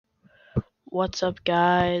What's up,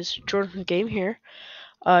 guys? Jordan from Game here.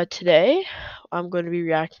 Today I'm going to be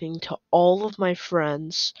reacting to all of my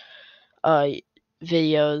friends' uh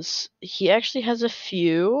videos. He actually has a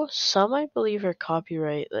few. Some I believe are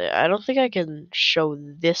copyright. I don't think I can show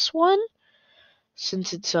this one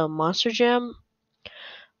since it's a Monster Jam,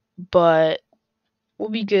 but we'll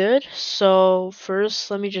be good. So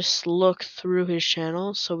first, let me just look through his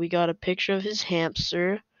channel. So we got a picture of his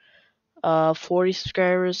hamster. 40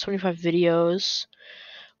 subscribers, 25 videos.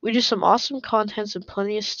 We do some awesome content and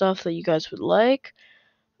plenty of stuff that you guys would like.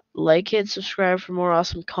 Like it, subscribe for more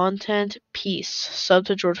awesome content. Peace. Sub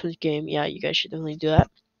to George Smith Game. Yeah, you guys should definitely do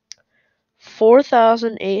that.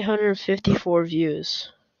 4,854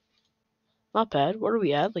 views. Not bad. What are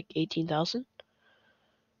we at? Like 18,000?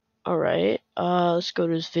 Alright. Let's go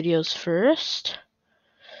to his videos first.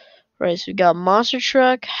 Right, so we got Monster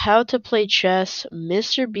Truck, How to Play Chess,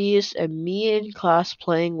 Mr. Beast, and me in class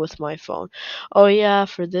playing with my phone. Oh yeah,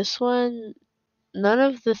 for this one, none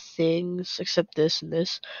of the things except this and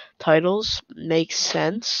this titles make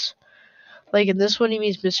sense. Like in this one, he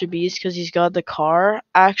means Mr. Beast because he's got the car.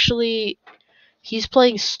 Actually, he's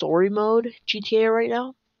playing story mode GTA right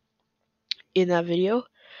now in that video,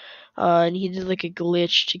 and he did like a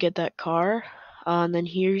glitch to get that car. And then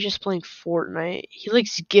here he's just playing Fortnite. He like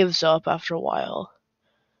gives up after a while.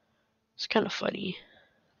 It's kind of funny.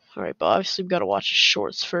 Alright, but obviously we've got to watch his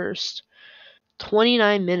shorts first.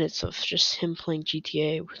 29 minutes of just him playing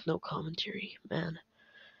GTA with no commentary, man.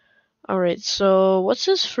 Alright, so what's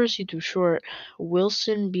his first YouTube short?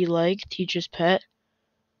 Wilson be like, teacher's pet.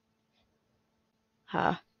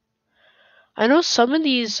 I know some of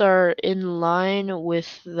these are in line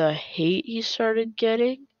with the hate he started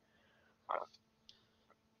getting.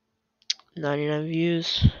 99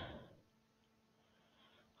 views.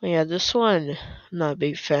 Yeah, this one I'm not a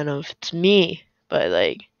big fan of. It's me, but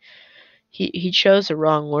like he chose the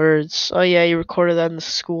wrong words. Oh yeah, he recorded that in the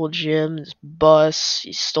school gym, this bus.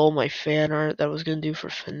 He stole my fan art that I was gonna do for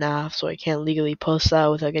FNAF, so I can't legally post that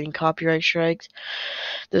without getting copyright strikes.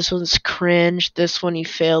 This one's cringe. This one he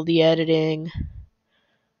failed the editing.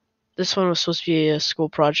 This one was supposed to be a school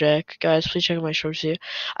project. Guys, please check out my shorts here.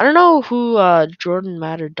 I don't know who Jordan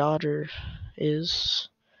Matter Daughter is.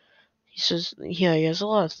 He says, yeah, he has a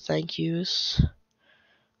lot of thank yous.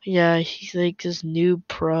 Yeah, he's like this new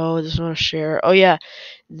pro, doesn't want to share. Oh yeah,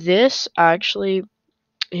 this actually,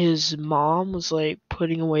 his mom was like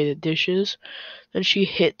putting away the dishes, and she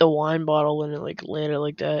hit the wine bottle and it like landed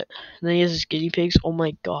like that. And then he has his guinea pigs. Oh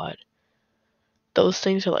my god. Those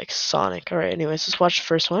things are like Sonic. Alright, anyways, let's watch the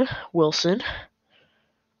first one. Wilson.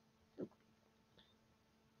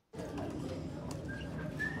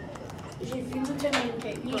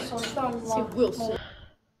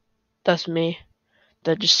 That's me.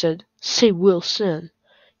 That just said, say Wilson.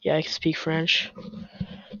 Yeah, I can speak French.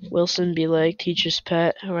 Wilson be like, teacher's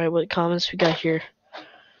pet. Alright, what comments we got here?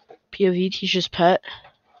 POV, teacher's pet.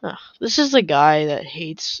 Oh, this is the guy that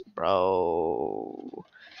hates, bro.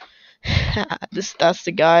 That's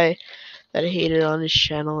the guy that hated on his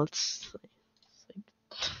channel. It's like,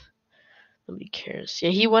 nobody cares. Yeah,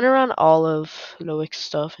 he went around all of Loic's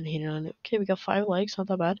stuff and hated on it. Okay, we got 5 likes, not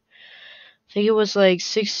that bad. I think it was like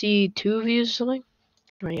 62 views or something.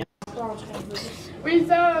 Right, yeah.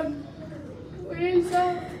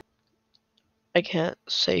 I can't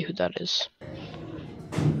say who that is.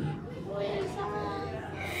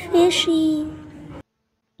 Fishy.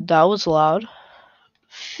 That was loud.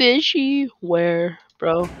 Fishy where,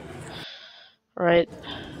 bro? Right.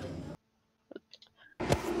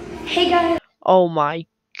 Hey guys. Oh my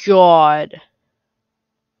god.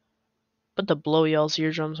 But the blow y'all's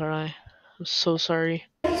eardrums, aren't I? I'm so sorry.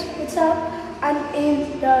 What's up? I'm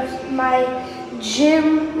in my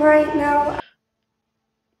gym right now.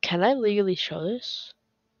 Can I legally show this?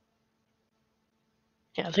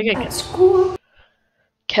 Yeah, I think I can. At school.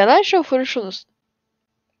 Can I show footage from this?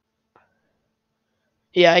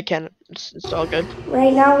 Yeah, I can. It's all good.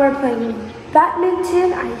 Right now we're playing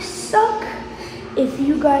badminton. I suck. If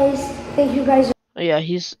you guys think you guys Oh, yeah,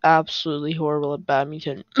 he's absolutely horrible at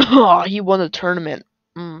badminton. He won the tournament.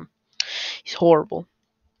 He's horrible.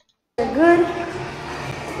 are good,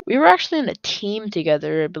 We were actually in a team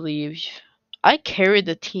together, I believe. I carried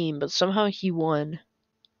the team, but somehow he won.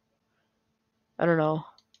 I don't know.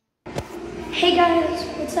 hey guys,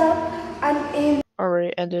 what's up? I'm in.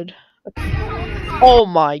 Alright, ended. Oh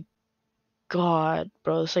my god,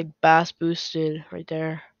 bro, it's like bass boosted right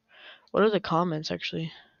there. What are the comments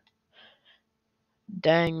actually?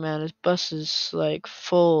 Dang, man, his bus is like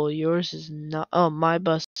full. Yours is not. Oh, my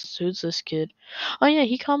bus. Who's this kid? Oh yeah,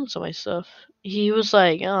 he comments on my stuff. He was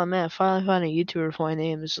like, "Oh man, finally found a YouTuber with my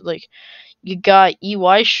name." It's like you got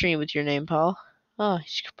EY stream with your name, pal. Oh,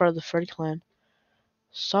 he's part of the Fred clan.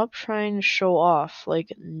 Stop trying to show off.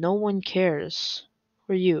 Like no one cares.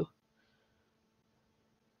 Who are you?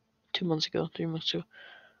 2 months ago, 3 months ago.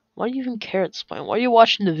 Why do you even care at this point? Why are you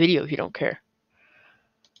watching the video if you don't care?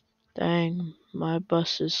 Dang, my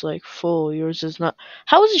bus is like full. Yours is not.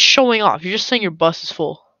 How is it showing off? You're just saying your bus is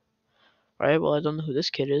full. Right? Well, I don't know who this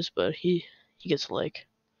kid is, but he gets a like.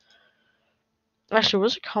 Actually,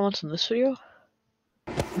 was there comments on this video?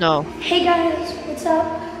 No. Hey guys, what's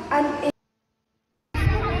up?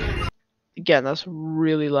 Again, that's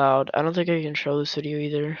really loud. I don't think I can show this video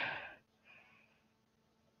either.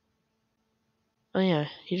 Oh yeah,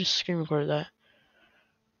 he just screen recorded that.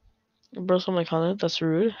 Bro stole my content. That's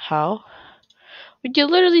rude. How? But you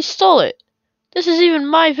literally stole it. This is even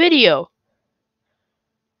my video.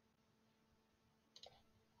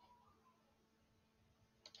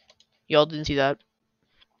 Y'all didn't see that.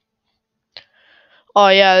 Oh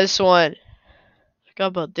yeah, this one. Forgot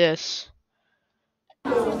about this.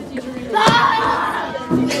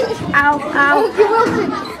 Ow, ow.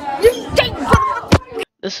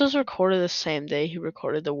 This was recorded the same day he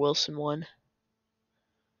recorded the Wilson one.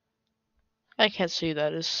 I can't see who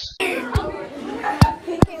that is.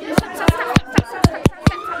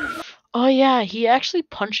 Oh yeah, he actually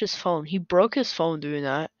punched his phone. He broke his phone doing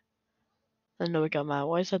that. I know it got mad.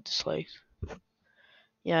 Why is that dislike?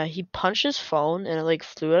 Yeah, he punched his phone and it like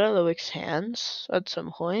flew out of Loic's hands at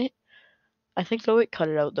some point. I think Loic cut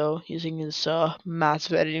it out though, using his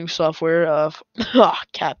massive editing software of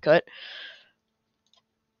CapCut.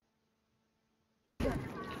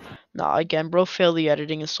 Nah, again, bro failed the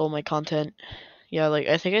editing and stole my content. Yeah, like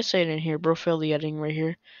I think I say it in here. Bro failed the editing right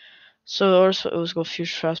here. So it was go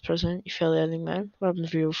future past present. You failed the editing, man. What happened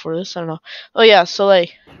to you before this? I don't know. Oh yeah, so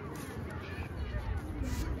like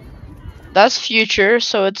that's future.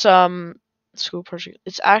 So it's school project.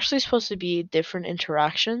 It's actually supposed to be different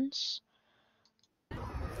interactions.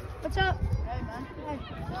 What's up? Hey man. Hey.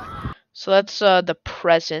 So that's the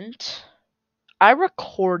present. I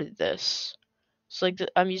recorded this. So like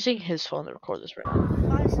I'm using his phone to record this right now.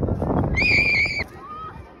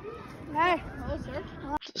 Hey, hello sir.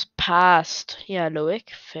 This past. Yeah, Loic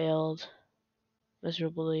failed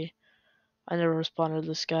miserably. I never responded to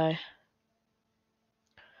this guy.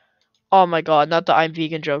 Oh my god, not the I'm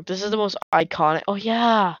vegan joke. This is the most iconic. Oh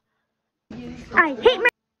yeah.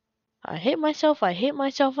 I hate myself, I hate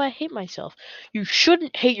myself, I hate myself. You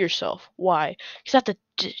shouldn't hate yourself. Why? Because at the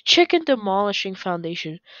Chicken Demolishing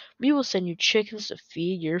Foundation, we will send you chickens to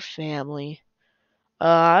feed your family.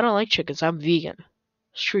 I don't like chickens. I'm vegan.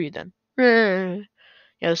 Screw you then.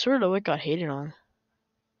 Yeah, this word Loic got hated on.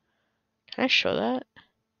 Can I show that?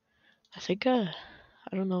 I think, I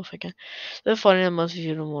don't know if I can. The funny unless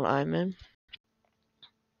you don't want I'm in.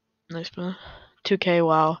 Nice, man. 2K,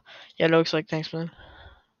 wow. Yeah, it looks like thanks, man.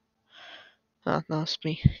 Oh, no, it's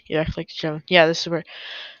me. You act like Joan. Yeah, this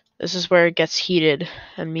is where it gets heated,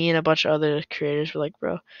 and me and a bunch of other creators were like,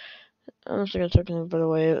 bro, I don't think I'm talking to him, by the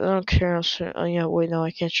way. I don't care. Oh yeah, wait, no,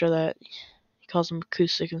 I can't show that. He calls them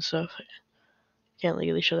acoustic and stuff. I can't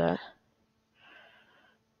legally show that.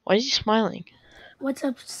 Why is he smiling? What's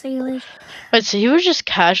up, Salish? Wait, so he was just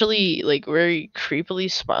casually, like, very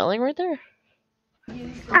creepily smiling right there?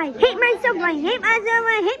 I hate myself, I hate myself,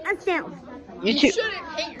 I hate myself. YouTube. You shouldn't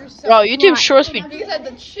hate yourself. Bro, YouTube short speed. Because at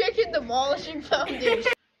the Chicken Demolishing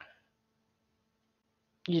Foundation.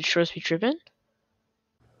 You short speed tripping?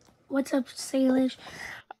 What's up, Salish?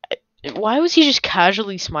 Why was he just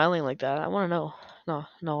casually smiling like that? I want to know.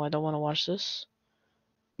 No, I don't want to watch this.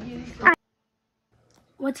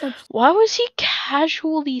 What's up? Why was he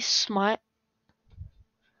casually smile?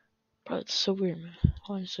 Bro, it's so weird, man.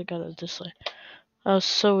 Why is I got a dislike? That was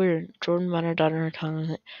so weird. Jordan Manor daughter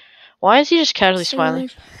comment. Why is he just casually smiling?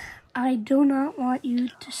 Salish, I do not want you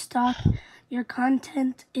to stop. Your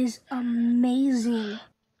content is amazing.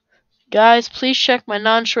 Guys, please check my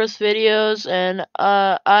non-shorts videos and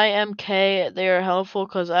IMK. They are helpful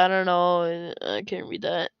because I don't know. I can't read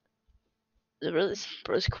that. Is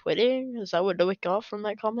bro's quitting? Is that what Loic got from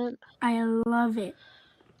that comment? I love it.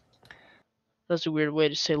 That's a weird way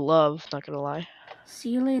to say love, not gonna lie. See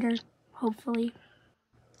you later, hopefully.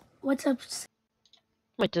 What's up?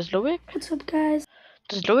 Wait, does Loic? What's up, guys?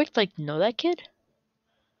 Does Loic, like, know that kid?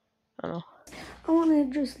 I don't know. I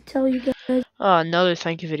want to just tell you guys. Oh, another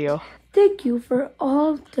thank you video. Thank you for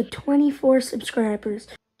all the 24 subscribers.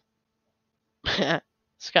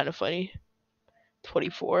 It's kind of funny.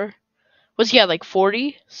 24. What's he at, like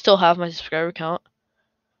 40? Still have my subscriber count.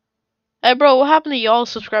 Hey, bro, what happened to y'all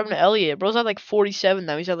subscribing to Elliot? Bro's at like 47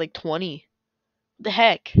 now. He's at like 20. What the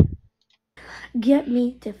heck? Get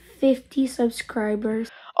me to 50 subscribers.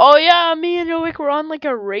 Oh, yeah, me and Loic were on like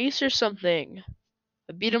a race or something.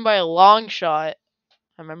 I beat him by a long shot.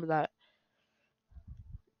 I remember that.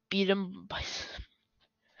 Beat him by.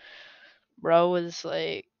 Bro was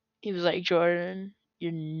like, he was like, Jordan,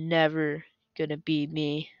 you're never gonna beat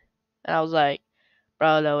me. And I was like,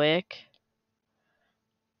 bro, Loic,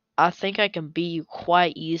 I think I can beat you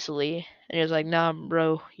quite easily. And he was like, nah,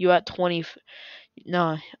 bro, you at 20.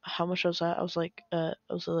 No, how much was that? I was like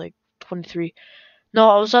 23. No,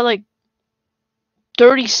 I was at like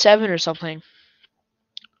 37 or something.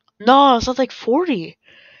 No, I was at like 40.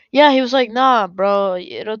 Yeah, he was like, nah, bro,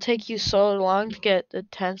 it'll take you so long to get the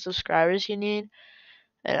 10 subscribers you need.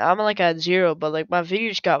 And I'm like at 0, but like my video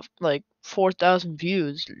just got like 4,000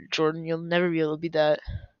 views. Jordan, you'll never be able to beat that.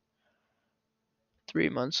 3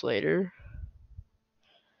 months later.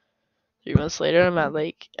 3 months later,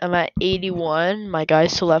 I'm at 81. My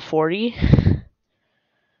guy's still at 40.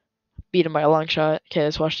 Beat him by a long shot. Okay,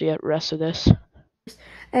 let's watch the rest of this.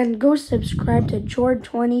 And go subscribe to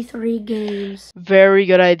Jord23 Games. Very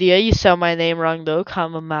good idea. You spelled my name wrong though.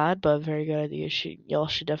 Kinda mad, but very good idea. Y'all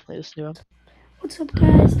should definitely listen to him. What's up,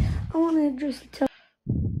 guys? I want to just tell.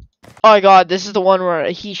 Oh my god, this is the one where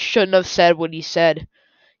he shouldn't have said what he said.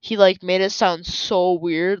 He like made it sound so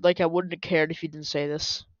weird. Like I wouldn't have cared if he didn't say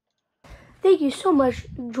this. Thank you so much,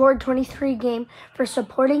 Jord23 Game, for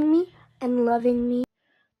supporting me and loving me.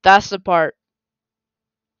 That's the part.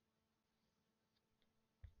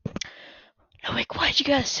 Like, why'd you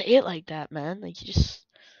gotta say it like that, man? Like, you just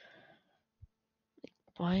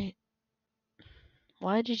why?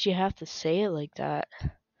 Why did you have to say it like that?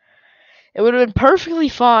 It would have been perfectly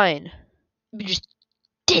fine. You just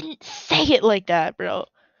didn't say it like that, bro.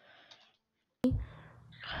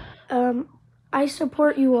 I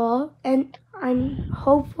support you all, and I'm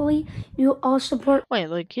hopefully you all support. Wait,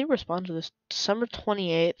 like, can you respond to this? December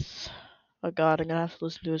 28th. Oh god, I'm gonna have to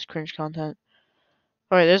listen to his cringe content.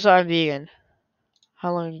 Alright, there's I'm vegan.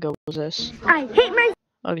 How long ago was this? I hate my.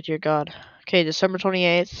 Oh dear god. Okay, December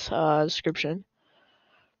 28th, description.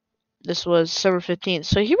 This was December 15th.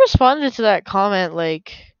 So he responded to that comment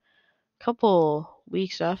like a couple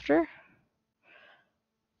weeks after?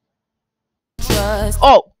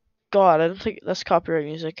 Oh god, I don't think that's copyright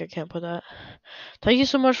music. I can't put that. Thank you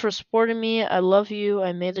so much for supporting me. I love you.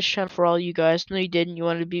 I made this channel for all you guys. No, you didn't. You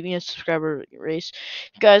wanted to beat me in a subscriber race.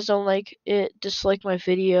 If you guys don't like it, dislike my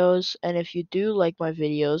videos. And if you do like my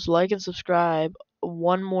videos, like and subscribe.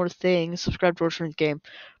 One more thing, subscribe to Orchard's Game.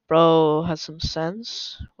 Bro has some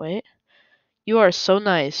sense. Wait. You are so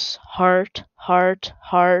nice. Heart, heart,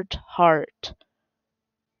 heart, heart.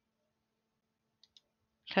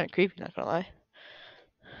 Kind of creepy, not gonna lie.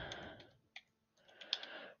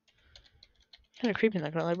 Kind of creepy,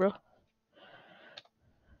 not gonna lie, bro.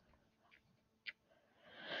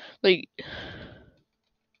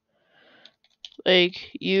 Like,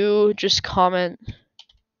 you just comment.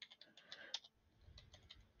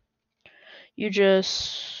 You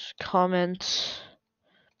just comment.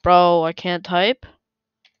 Bro, I can't type.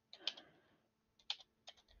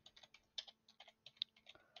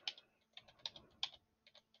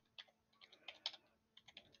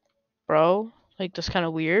 Bro, like, that's kind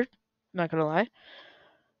of weird. Not gonna lie.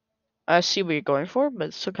 I see what you're going for, but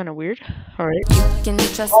it's still kind of weird. Alright.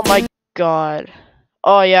 Oh my god.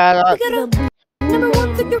 Oh yeah. Is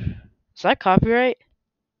that copyright?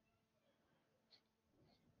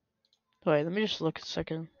 Wait, let me just look a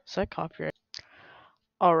second. Is that copyright?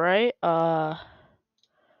 Alright,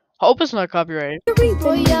 hope it's not copyrighted.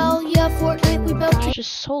 It's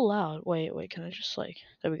just so loud. Wait, can I just like...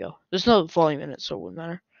 There we go. There's no volume in it, so it wouldn't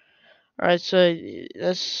matter. Alright, so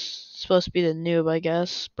that's supposed to be the noob, I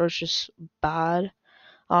guess. Bro's just bad.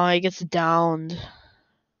 He gets downed.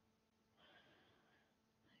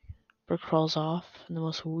 Bro crawls off in the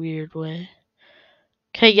most weird way.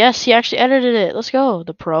 Okay, yes, he actually edited it. Let's go.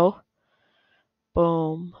 The pro.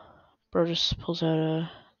 Boom. Bro just pulls out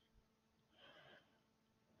a...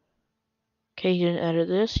 Okay, he didn't edit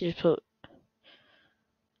this. He just put...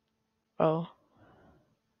 Oh.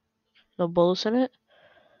 No bullets in it?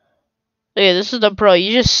 Yeah, this is the pro.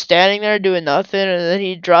 You just standing there doing nothing, and then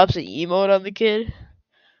he drops an emote on the kid.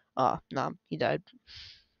 Ah, nah, he died.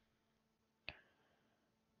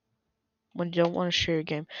 When you don't want to share a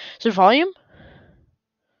game. Is there volume?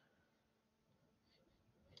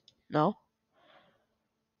 No.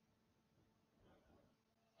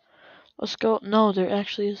 Let's go. No, there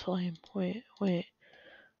actually is volume. Wait.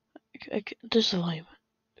 There's the volume.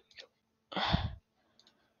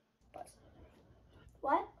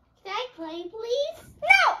 What? Can I play, please?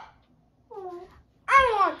 No! I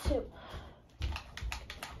don't want to.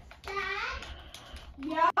 Dad?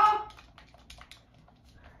 Yeah?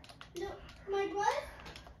 No, my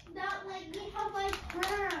brother's not letting me have my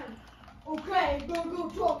turn. Okay, go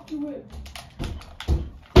talk to him.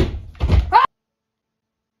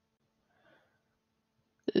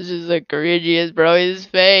 This is the cringiest, bro. His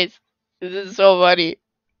face. This is so funny.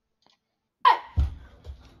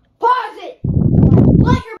 Pause it!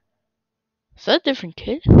 Let your Is that a different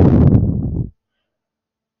kid?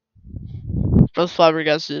 Bro's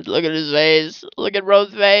flabbergasted. Look at his face. Look at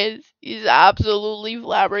Bro's face. He's absolutely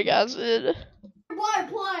flabbergasted. boy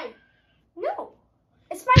play. No,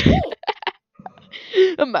 it's my game.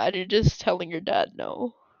 Imagine just telling your dad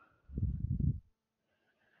no.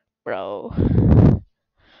 Bro.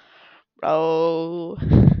 Bro.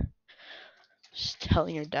 Just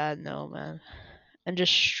telling your dad no, man. And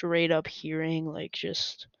just straight up hearing, like,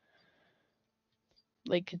 just.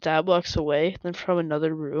 Like, dad walks away, then from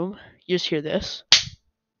another room, you just hear this.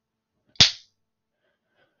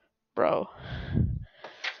 Bro.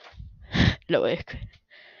 Loic.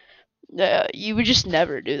 Yeah, you would just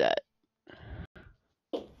never do that.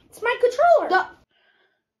 It's my controller.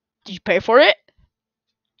 Did you pay for it?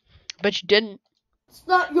 Bet you didn't. It's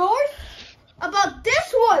not yours? About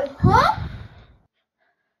this one, huh?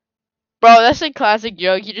 Bro, that's a classic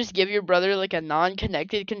joke. You just give your brother like a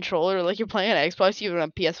non-connected controller, like you're playing an Xbox, even on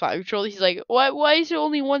a PS5 controller. He's like, why is there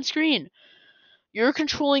only one screen? You're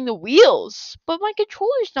controlling the wheels, but my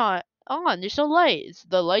controller's not on. There's no lights.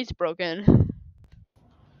 The light's broken.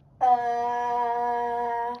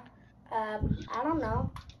 I don't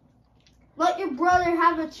know. Let your brother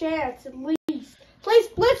have a chance at least. Play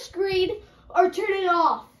split screen or turn it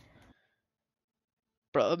off.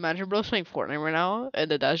 Bro, imagine bro's playing Fortnite right now,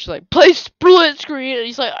 and the dad's just like, play split screen, and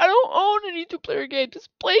he's like, I don't own any two-player games. It's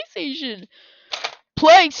PlayStation.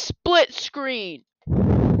 Play split screen.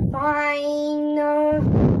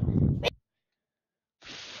 Fine.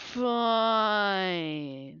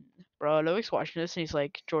 Fine. Bro, Loic's watching this, and he's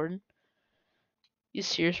like, Jordan, you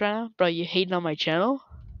serious right now? Bro, you hating on my channel?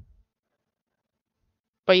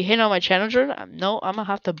 Bro, you hating on my channel, Jordan? No, I'm gonna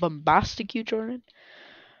have to bombastic you, Jordan.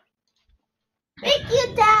 Thank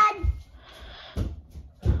you, Dad.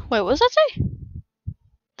 Wait, what does that say?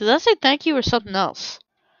 Does that say thank you or something else?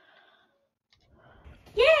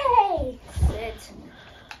 Yay! Sit.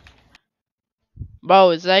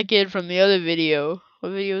 Bro, it's that kid from the other video.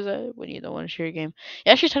 What video is that? When you don't want to share your game.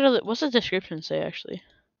 You actually titled it, what's the description say, actually?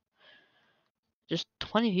 Just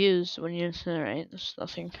 20 views when you listen, right? That's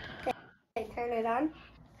nothing. Okay, turn it on.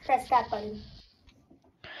 Press that button.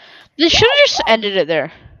 They should have just ended it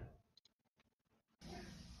there.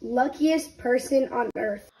 Luckiest person on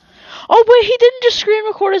earth. Oh, wait, he didn't just screen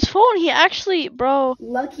record his phone. He actually, bro.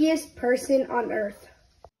 Luckiest person on earth.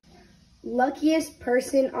 Luckiest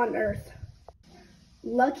person on earth.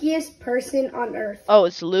 Luckiest person on earth. Oh,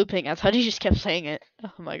 it's looping. I thought he just kept saying it. Oh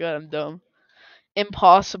my god, I'm dumb.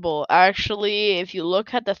 Impossible. Actually, if you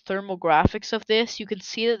look at the thermal graphics of this, you can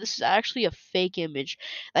see that this is actually a fake image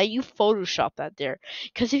that you photoshopped that there.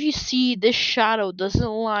 Because if you see this shadow doesn't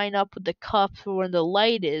line up with the cup where the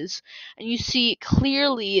light is, and you see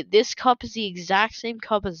clearly this cup is the exact same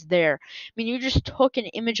cup as there. I mean, you just took an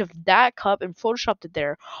image of that cup and photoshopped it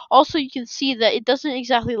there. Also, you can see that it doesn't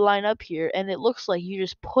exactly line up here, and it looks like you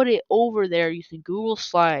just put it over there using Google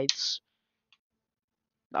Slides.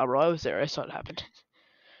 Nah, bro, I was there. I saw it happen.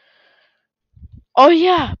 Oh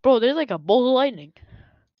yeah, bro, there's like a bolt of lightning.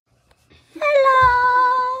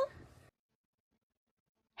 Hello.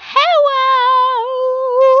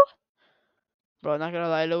 Hello. Bro, not gonna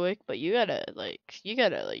lie, Loic, but you gotta,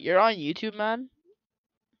 you're on YouTube, man.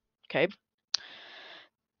 Okay.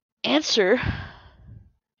 Answer.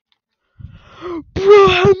 Bro,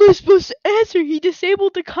 how am I supposed to answer? He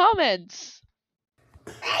disabled the comments.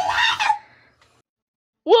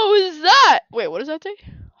 What was that? Wait, what does that say?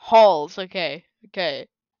 Halls, okay. Okay.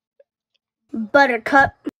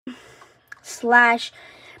 Buttercup slash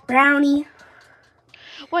brownie.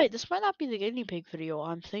 Wait, this might not be the guinea pig video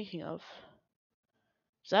I'm thinking of.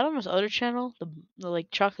 Is that on his other channel? The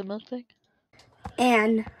like chocolate milk thing?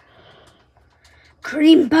 And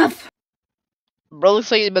cream puff. Bro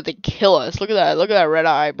looks like he's about to kill us. Look at that. Look at that red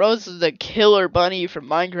eye. Bro, this is the killer bunny from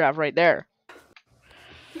Minecraft right there.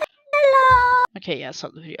 Hello. Okay, yeah, that's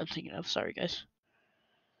not the video I'm thinking of. Sorry, guys.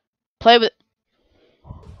 Play with...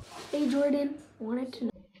 Hey, Jordan. Wanted to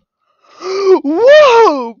know.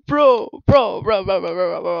 Whoa, bro.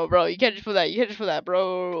 You can't just put that. You can't just put that,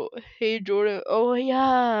 bro. Hey, Jordan. Oh,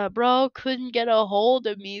 yeah, bro. Couldn't get a hold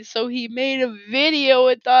of me, so he made a video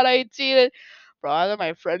and thought I'd seen it. Bro, I was at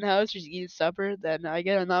my friend's house just eating supper. Then I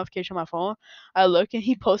get a notification on my phone. I look and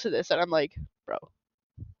he posted this, and I'm like, bro,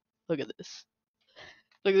 look at this.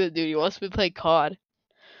 Look at the dude. He wants me to play COD.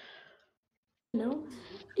 No,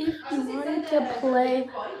 if you wanted to play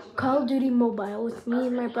Call of Duty Mobile with me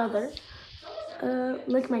and my brother,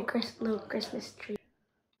 look at my little Christmas tree.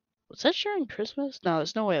 Was that during Christmas? No,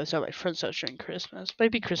 there's no way I was at my friend's house during Christmas.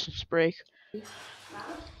 Maybe Christmas break. Do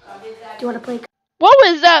you want to play? What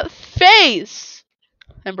was that face?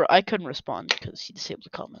 And bro, I couldn't respond because he disabled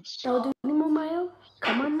the comments. Call of Duty Mobile?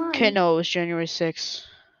 Come online. Okay, no, it was January 6th.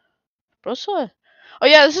 Bro, so oh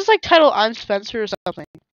yeah, this is like titled I'm Spencer or something.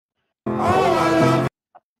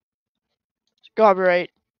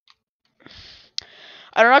 Copyright.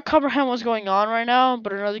 I do not comprehend what's going on right now,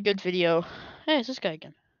 but another good video. Hey, it's this guy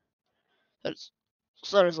again. That's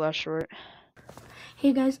his last short.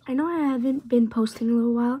 Hey guys, I know I haven't been posting in a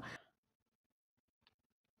little while.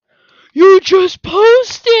 You just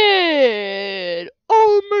posted!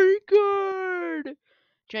 Oh my god!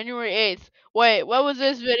 January 8th. Wait, what was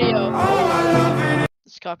this video?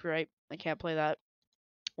 It's copyright. I can't play that.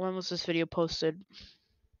 When was this video posted?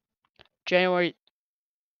 January.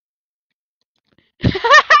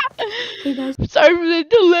 Hey guys. Sorry for the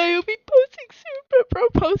delay. I'll be posting soon, but bro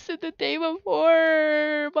posted the day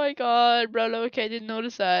before. My god, bro. Okay, I didn't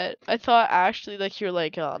notice that. I thought actually like you're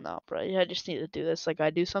like, oh no, bro. I just need to do this like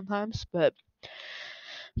I do sometimes, but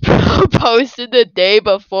bro posted the day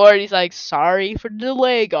before. And he's like, sorry for the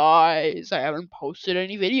delay, guys. I haven't posted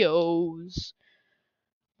any videos.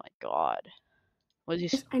 My god. What did you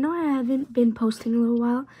say? I know I haven't been posting in a little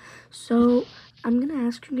while, so I'm gonna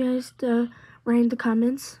ask you guys to write in the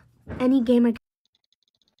comments any game I.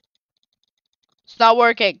 It's not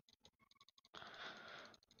working.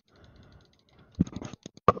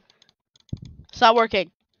 It's not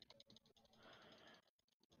working.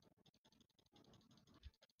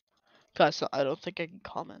 Cause I don't think I can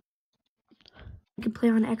comment. You can play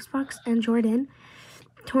on Xbox and Jordan.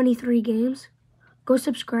 23 games. Go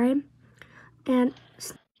subscribe and.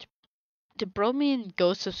 Did bro mean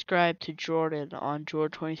go subscribe to Jordan on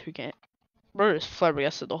Jordan23 game? Bro just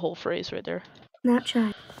flabbergasted the whole phrase right there.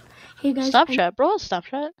 Snapchat. Hey guys. Snapchat, bro?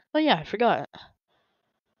 Snapchat? Oh yeah, I forgot.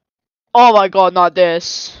 Oh my god, not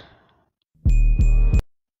this. Can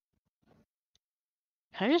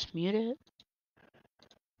I just mute it?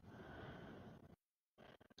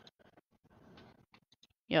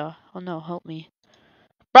 Yeah, oh no, help me.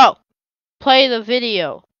 Bro! Play the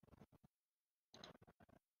video!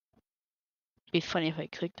 Be funny if I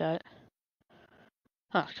click that.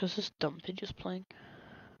 Huh, cause this dumb video's playing.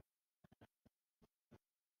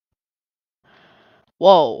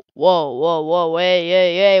 Whoa, hey, whoa,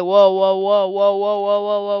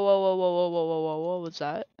 what was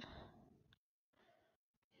that?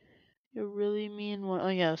 You really mean what? Oh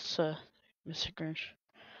yes, Mr. Grinch.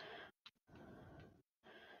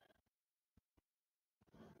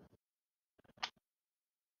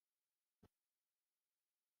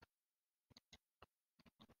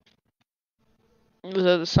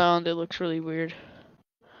 Without the sound, it looks really weird.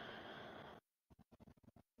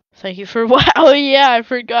 Thank you for oh yeah, I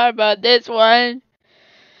forgot about this one.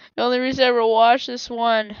 The only reason I ever watched this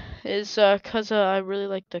one is cause I really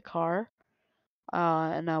like the car,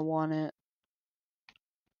 and I want it.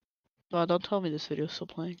 Oh, don't tell me this video's still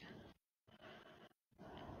playing.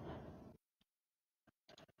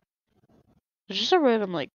 It's just a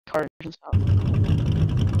random like car and stuff.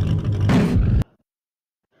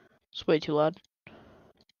 It's way too loud.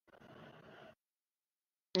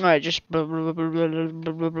 Alright, just that's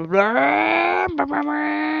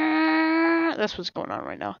what's going on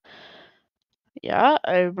right now. Yeah,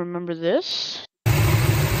 I remember this.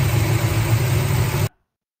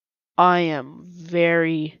 I am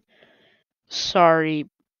very sorry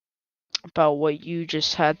about what you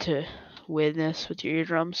just had to witness with your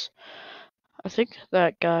eardrums. I think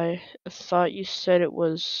that guy thought you said it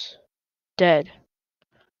was dead.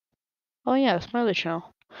 Oh yeah, that's my other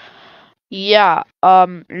channel. Yeah,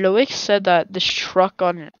 Loic said that this truck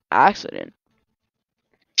got in an accident.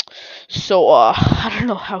 So, I don't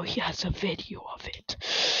know how he has a video of it.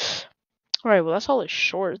 Alright, well, that's all his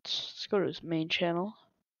shorts. Let's go to his main channel.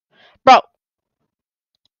 Bro!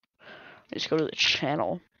 Let's go to the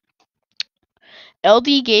channel.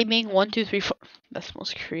 LD Gaming 1234. That's the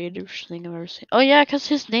most creative thing I've ever seen. Oh, yeah, because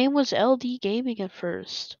his name was LD Gaming at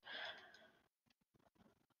first.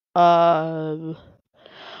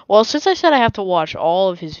 What Well, since I said I have to watch all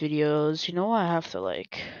of his videos, you know I have to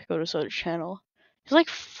like go to his other channel. He's like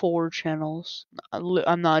 4 channels.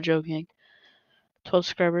 I'm not joking. 12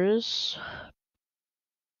 subscribers.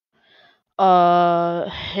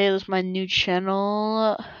 Hey, this is my new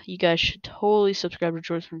channel. You guys should totally subscribe to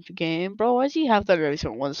George from the Game. Bro, why does he have that every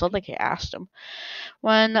single one? It's not like I asked him.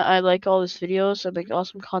 When I like all his videos, I make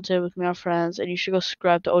awesome content with my friends, and you should go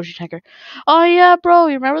subscribe to OG Tanker. Oh yeah, bro,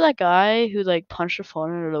 you remember that guy who like punched a phone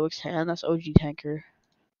in Loic's hand? That's OG Tanker.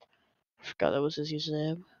 I forgot that was his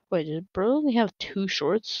username. Wait, did bro only have 2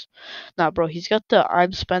 shorts? Nah, bro, he's got the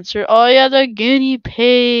I'm Spencer. Oh yeah, the guinea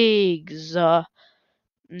pigs.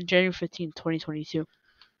 January 15th, 2022.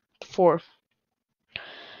 4.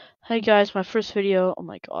 Hey guys, my first video. Oh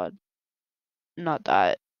my god. Not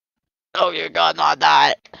that. Oh your god, not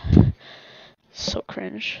that. So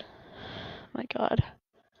cringe. My god.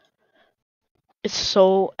 It's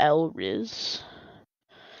so L-Riz.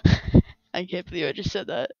 I can't believe I just said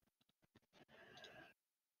that.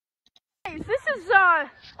 This is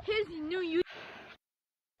his new YouTube.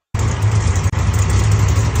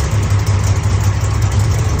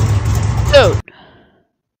 Dude!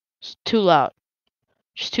 It's too loud.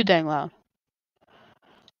 Just too dang loud.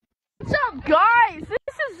 What's up, guys?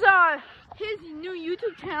 This is his new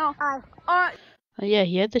YouTube channel. Oh yeah,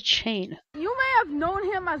 he had the chain. You may have known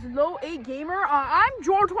him as Loic Gamer. I'm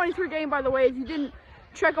George23 Game, by the way. If you didn't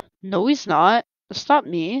check out. No, he's not. That's not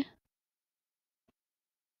me.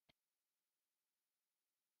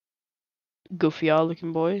 Goofy odd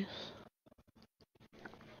looking boys.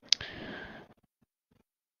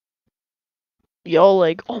 Y'all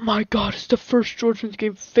like, oh my god, it's the first George from the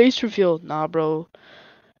Game face reveal. Nah, bro.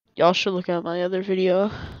 Y'all should look at my other video.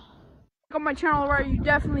 On my channel, right? You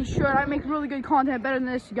definitely should. I make really good content, better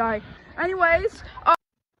than this guy. Anyways,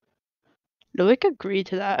 Loic agreed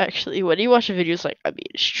to that actually. When he watched the video, he's like, I mean,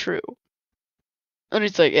 it's true. And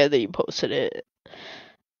he's like, yeah, then you posted it.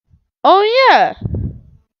 Oh yeah!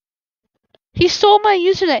 He stole my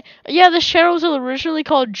username. Yeah, this channel was originally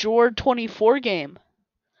called Jord24 Game.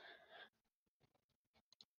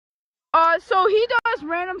 so he does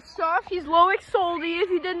random stuff. He's Loic Soldy, if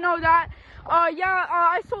you didn't know that.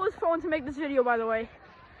 I stole his phone to make this video, by the way.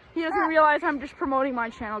 He doesn't realize I'm just promoting my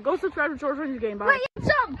channel. Go subscribe to George Runs Game. Bye. What's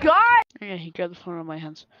up, guys? Yeah, he grabbed the phone out of my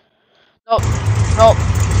hands. Nope. Nope.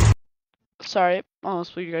 Sorry.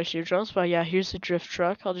 Almost blew you guys' eardrums, but yeah, here's the drift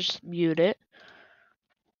truck. I'll just mute it.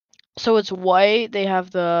 So it's white. They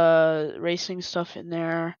have the racing stuff in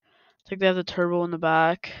there. I think they have the turbo in the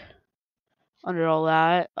back. Under all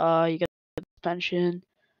that, you got the suspension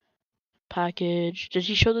package. Did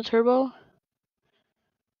he show the turbo?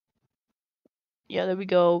 Yeah, there we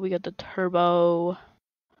go. We got the turbo.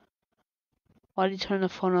 Why did he turn the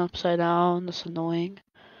phone upside down? That's annoying.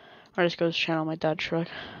 Alright, let's go to this channel, my dad truck.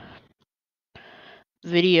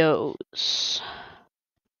 Videos.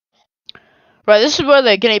 Right, this is where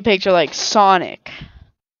the guinea pigs are like Sonic.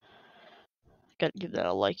 Gotta give that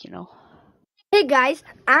a like, you know. Hey guys,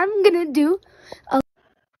 I'm gonna do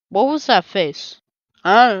What was that face?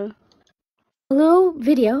 I don't know. a little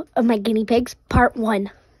video of my guinea pigs, part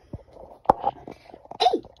 1.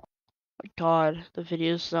 Hey! My god, the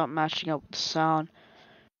video's not matching up with the sound.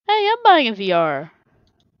 Hey, I'm buying a VR.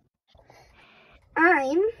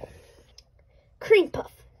 I'm Cream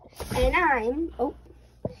Puff. And I'm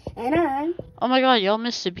Oh my god, y'all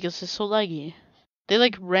missed it because it's so laggy. They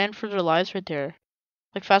like ran for their lives right there.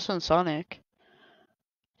 Like faster than Sonic.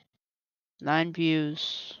 9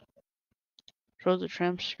 views. Show the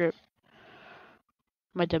transcript.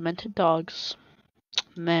 My demented dogs.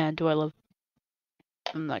 Man, do I love.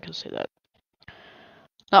 I'm not gonna say that.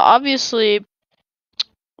 Now, obviously,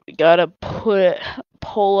 we gotta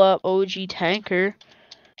pull up OG Tanker.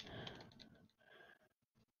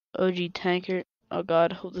 OG Tanker. Oh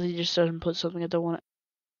god, hopefully he just doesn't put something I don't want.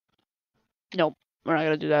 Nope, we're not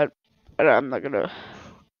gonna do that. I'm not gonna.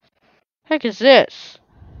 Heck is this?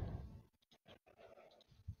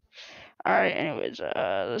 Alright, anyways,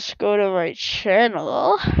 let's go to my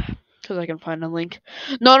channel. Because I can find a link.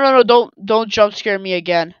 No, don't jump scare me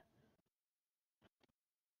again.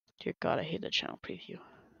 Dear god, I hate that channel preview.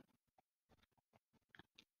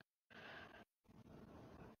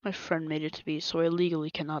 My friend made it to be, so I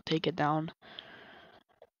legally cannot take it down.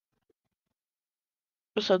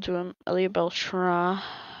 What's up to him? Elliot Beltran.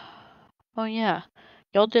 Oh yeah.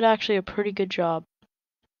 Y'all did actually a pretty good job.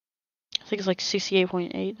 I think it's like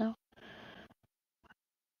 68.8 now.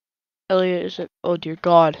 Elliot, is it? Oh dear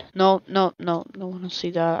god. No, don't want to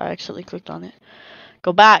see that. I accidentally clicked on it.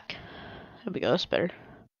 Go back. There we go, that's better.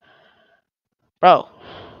 Bro.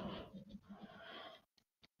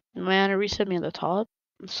 Man, it reset me at the top.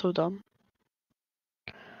 I'm so dumb.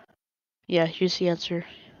 Yeah, here's the answer.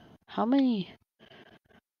 How many?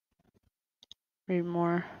 Read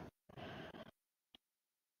more.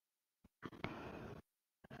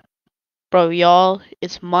 Bro, y'all,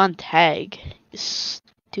 it's Montag. You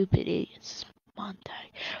stupid idiots.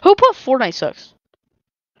 Montag. Who put Fortnite sucks?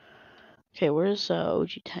 Okay, where's OG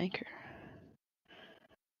Tanker?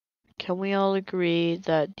 Can we all agree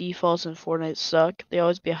that defaults in Fortnite suck? They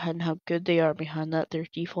always behind how good they are behind that their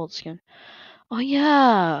default skin. Oh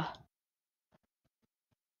yeah.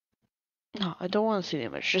 No, I don't want to see the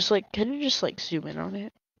image. Just like, can you just like zoom in on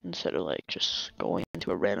it instead of like just going into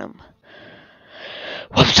a random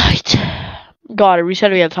website? God, it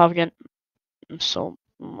reset me at the top again. Oh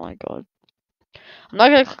my god. I'm not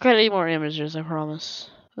gonna click on any more images, I promise.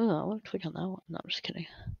 Oh, I want to click on that one. No, I'm just kidding.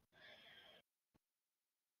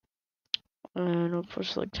 And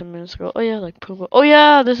first like 10 minutes ago. Oh yeah, like Puma. Oh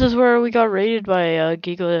yeah, this is where we got raided by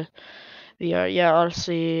Giga VR. Yeah,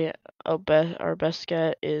 honestly, our best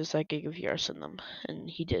get is that Giga VR sent them, and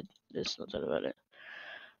he did. There's no doubt about it.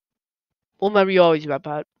 Well, remember you always got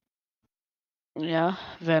bad. Yeah,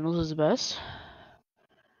 Vandals is the best.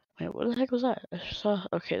 Wait, what the heck was that? I saw.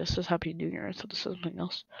 Okay, this is Happy New Year. I thought this was something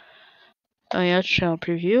else. Oh yeah, channel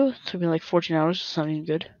preview. It took me like 14 hours. It's not even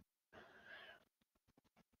good.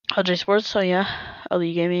 LJ Sports. Oh yeah,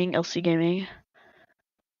 LE Gaming, LC Gaming.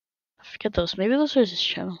 I forget those. Maybe those are his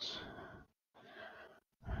channels.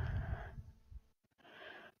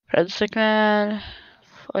 Red Stickman.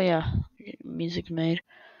 Oh yeah, music made.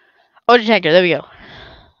 Oh, Tanker. There we go.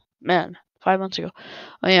 Man, 5 months ago.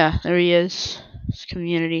 Oh yeah, there he is. His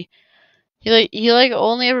community. He like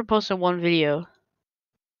only ever posted one video.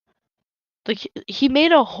 Like he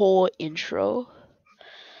made a whole intro.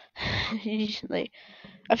 Like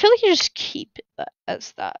I feel like you just keep it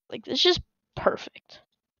as that. Like it's just perfect.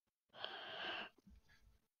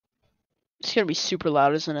 It's gonna be super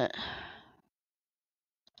loud, isn't it?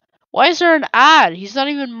 Why is there an ad? He's not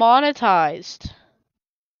even monetized.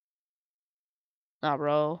 Nah,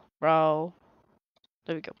 bro.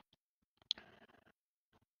 There we go.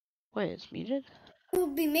 Wait, it's muted? We'll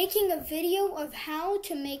be making a video of how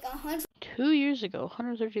to make 100. 2 years ago,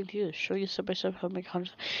 113 views. Show you step by step how to make 100.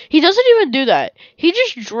 He doesn't even do that. He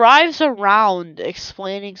just drives around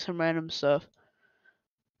explaining some random stuff.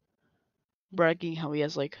 Bragging how he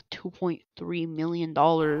has like $2.3 million. You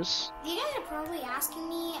guys are probably asking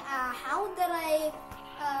me, how did I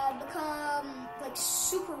become like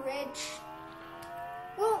super rich?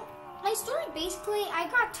 Well, my story basically, I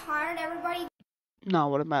got tired. Everybody. No,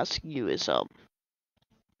 what I'm asking you is nah,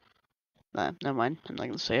 never mind. I'm not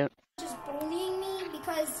gonna say it. Just bullying me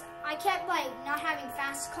because I kept like not having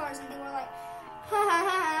fast cars, and they were like, ha ha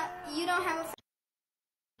ha, you don't have a.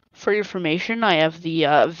 For your information, I have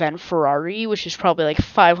the Vent Ferrari, which is probably like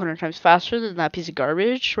 500 times faster than that piece of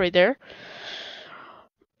garbage right there.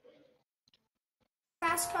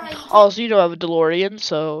 Fast car. Also, you don't have a DeLorean,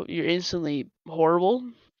 so you're instantly horrible.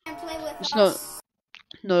 Can't play with There's us.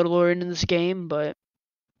 no DeLorean in this game, but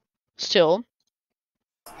still.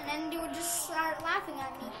 And then they would just start laughing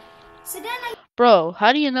at me. So then I. Bro,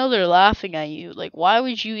 how do you know they're laughing at you? Like, why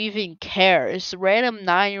would you even care? It's random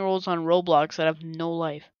 9-year-olds on Roblox that have no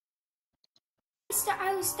life.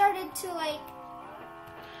 I started to like.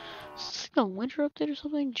 It's like a winter update or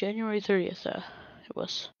something? January 30th, it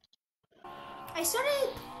was. I started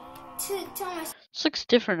to tell myself. This looks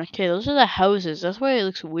different. Okay, those are the houses. That's why it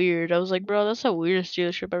looks weird. I was like, bro, that's the weirdest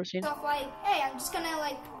dealership I've ever seen. Like, hey, I'm just gonna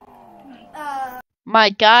like. My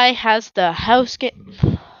guy has the house game.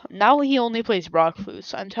 Now he only plays block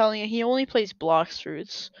fruits. I'm telling you, he only plays block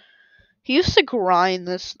fruits. He used to grind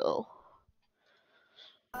this though.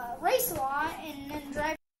 Race a lot and then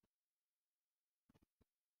drive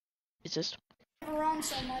It's just around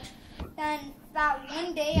so much. Then that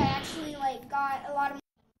one day I actually like got a lot of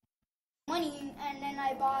money, and then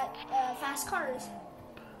I bought fast cars.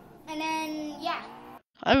 And then yeah.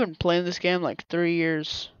 I've been playing this game like 3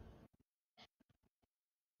 years.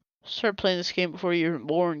 Started playing this game before you were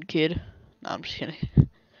born, kid. No, I'm just kidding.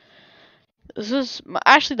 This is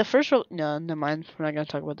actually the first. No, never mind. We're not gonna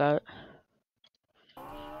talk about that.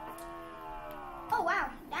 Oh wow,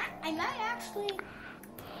 that I might actually.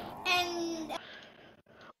 And.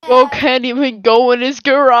 Bro can't even go in his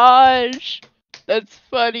garage. That's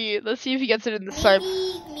funny. Let's see if he gets it in the side.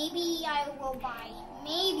 Maybe I will buy.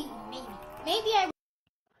 Maybe I.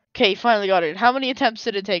 Okay, he finally got it. How many attempts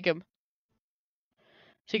did it take him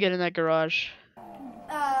to get in that garage?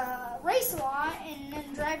 Race a lot and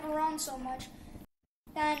then drive around so much.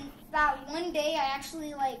 Then that one day I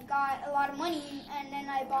actually like got a lot of money, and then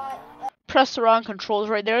I bought. Press the wrong controls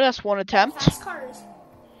right there. That's one attempt. Fast cars.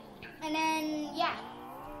 And then, yeah.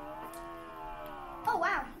 Oh,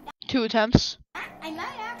 wow. 2 attempts. I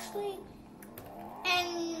might actually.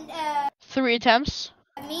 And, 3 attempts.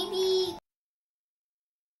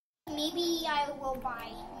 maybe I will buy.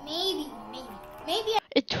 Maybe.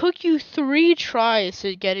 It took you 3 tries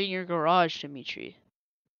to get in your garage, Dimitri.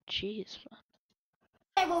 Jeez, man.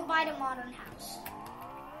 I will buy the modern house.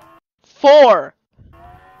 4.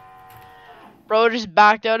 Bro just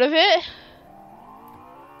backed out of it.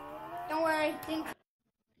 Don't worry, didn't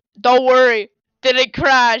Don't worry, didn't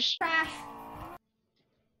crash. crash.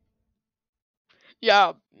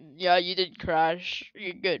 Yeah, you didn't crash.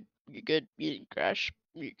 You're good. You didn't crash.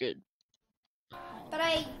 You're good. But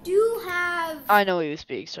I do have I know he was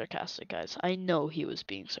being sarcastic, guys. I know he was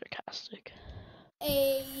being sarcastic.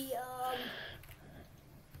 a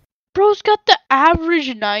Bro's got the average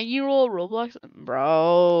 9-year-old Roblox. Bro.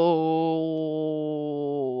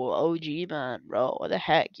 OG, man. Bro, what the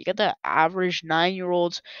heck? You got the average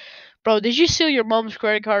 9-year-olds. Bro, did you steal your mom's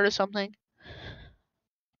credit card or something?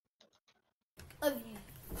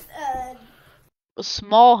 A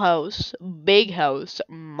small house, big house,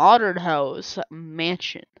 modern house,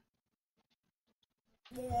 mansion.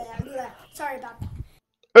 yeah, sorry about that.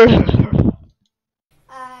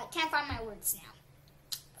 Can't find my words now.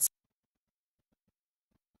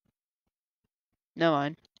 No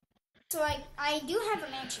mind. So I do have a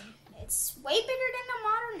mansion. It's way bigger than the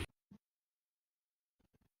modern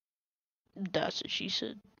That's what she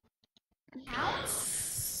said.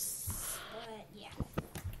 house. But yeah.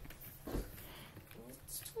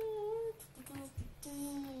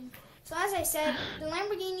 So as I said, the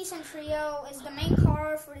Lamborghini Centrio is the main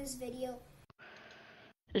car for this video.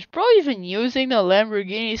 Is bro even using the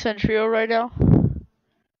Lamborghini Centrio right now?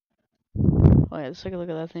 Wait, let's take a look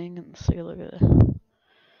at that thing and let's take a look at the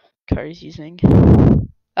car he's using.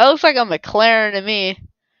 That looks like a McLaren to me.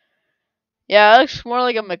 Yeah, it looks more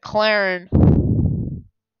like a McLaren.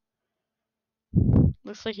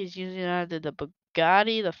 Looks like he's using either the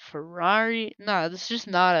Bugatti, the Ferrari. No, this is just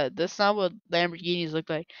not a. That's not what Lamborghinis look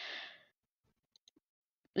like.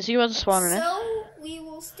 Is he about to spawn in it? So we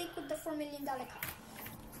will stick with the $4 million car.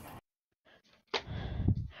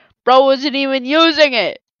 Bro wasn't even using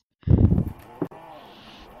it.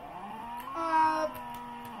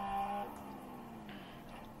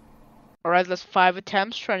 Alright, that's 5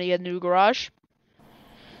 attempts trying to get a new garage.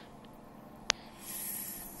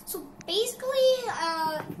 So basically,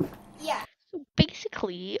 yeah. So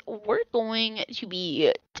basically, we're going to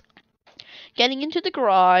be getting into the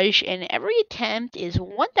garage, and every attempt is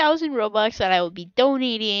 1,000 Robux that I will be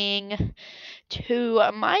donating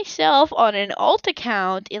to myself on an alt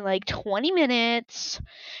account in like 20 minutes.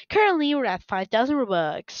 Currently, we're at 5,000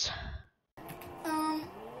 Robux.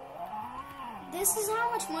 This is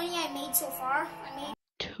how much money I made so far. I made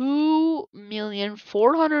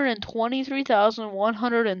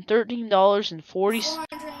 $2,423,113.40. 400,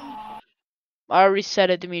 I already said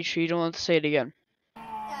it, Dimitri. You don't have to say it again.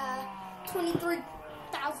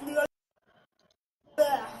 $23,000.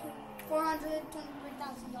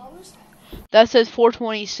 $423,000. That says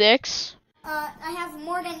 426. I have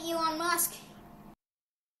more than Elon Musk.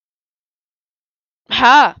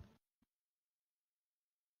 Ha!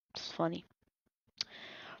 It's funny.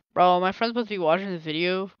 Bro, my friend's supposed to be watching the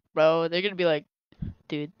video. Bro, they're gonna be like,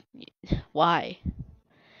 dude, why?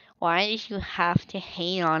 Why did you have to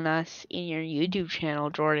hate on us in your YouTube channel,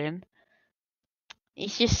 Jordan?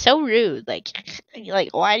 It's just so rude. Like,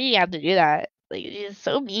 why do you have to do that? Like, it's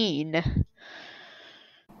so mean.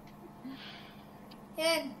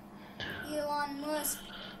 Him, Elon Musk.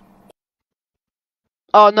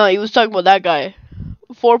 Oh no, he was talking about that guy.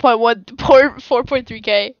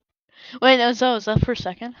 4.3K. Wait, no, so is that per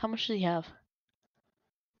second? How much does he have?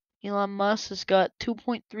 Elon Musk has got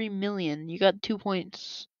 2.3 million. You got 2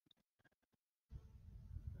 points.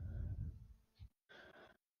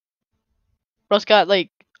 Bro's got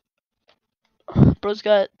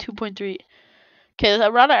 2.3. Okay,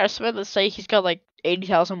 around our estimate, let's say he's got like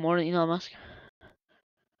 80,000 more than Elon Musk.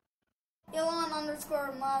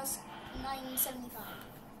 Elon_Musk 975.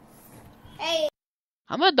 Hey.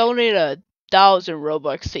 I'm gonna donate 1,000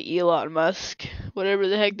 Robux to Elon Musk. Whatever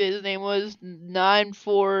the heck his name was.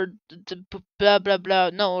 94 blah blah blah.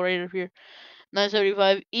 No, right up here.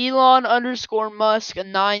 975. Elon_Musk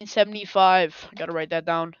 975. I gotta write that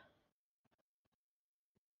down.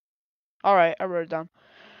 Alright, I wrote it down.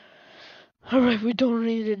 Alright, we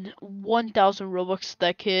donated 1,000 Robux to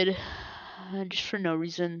that kid. Just for no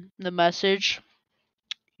reason. The message: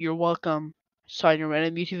 you're welcome. Saw your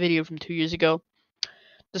random YouTube video from 2 years ago.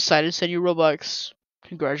 Decided to send you Robux.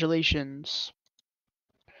 Congratulations.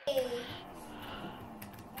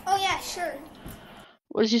 Oh yeah, sure.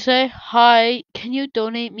 What does he say? Hi, can you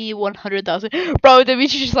donate me 100,000? Bro, that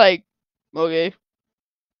means she's just like, okay.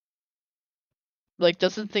 Like,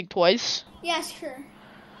 doesn't think twice. Yeah, sure.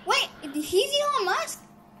 Wait, he's Elon Musk?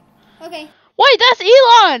 Okay. Wait, that's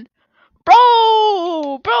Elon!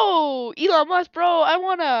 Bro! Elon Musk, bro. I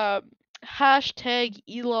wanna hashtag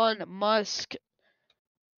Elon Musk.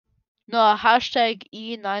 No, hashtag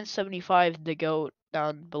E975 the goat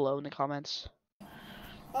down below in the comments.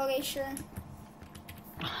 Okay, sure.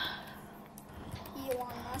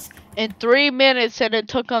 Elon Musk. In 3 minutes, and it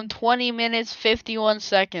took him 20 minutes, 51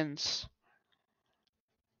 seconds.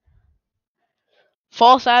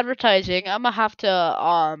 False advertising. I'm gonna have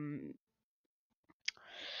to,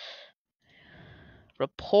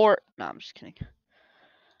 report. No, I'm just kidding.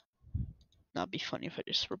 That'd be funny if I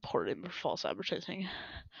just reported him for false advertising.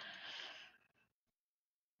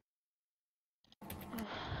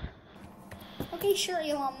 Okay, sure,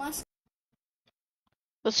 Elon Musk.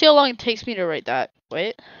 Let's see how long it takes me to write that.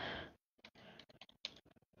 Wait.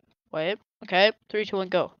 Okay. 3, 2, 1,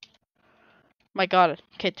 go. My God.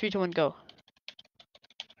 Okay, 3, 2, 1, go.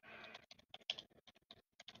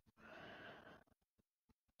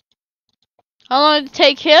 How long did it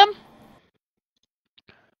take him?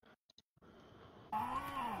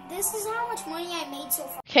 This is how much money I made so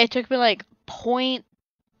far. Okay, it took me like point.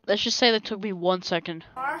 Let's just say that took me 1 second.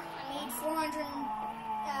 I made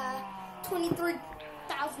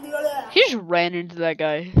 $423,000. He just ran into that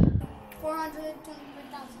guy.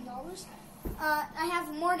 $423,000. I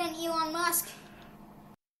have more than Elon Musk.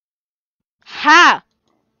 Ha!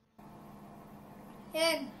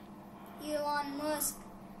 Him. Elon Musk.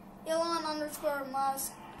 Elon underscore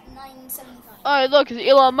Musk 975. Alright, look, it's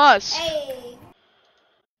Elon Musk. Hey.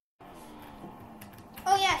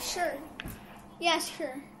 Oh yeah, sure. Yeah,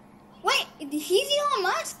 sure. Wait, he's Elon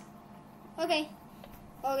Musk? Okay.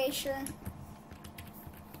 Okay, sure.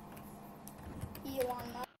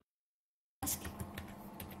 Elon Musk.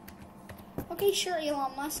 Okay, sure,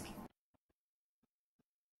 Elon Musk.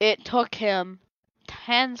 It took him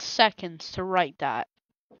 10 seconds to write that.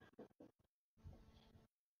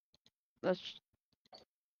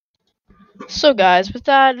 So guys, with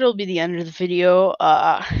that, it'll be the end of the video.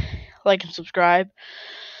 Like and subscribe.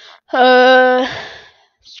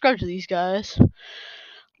 Subscribe to these guys.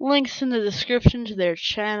 Links in the description to their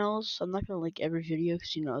channels. I'm not gonna link every video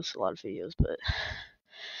because you know it's a lot of videos, but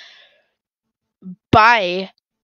bye.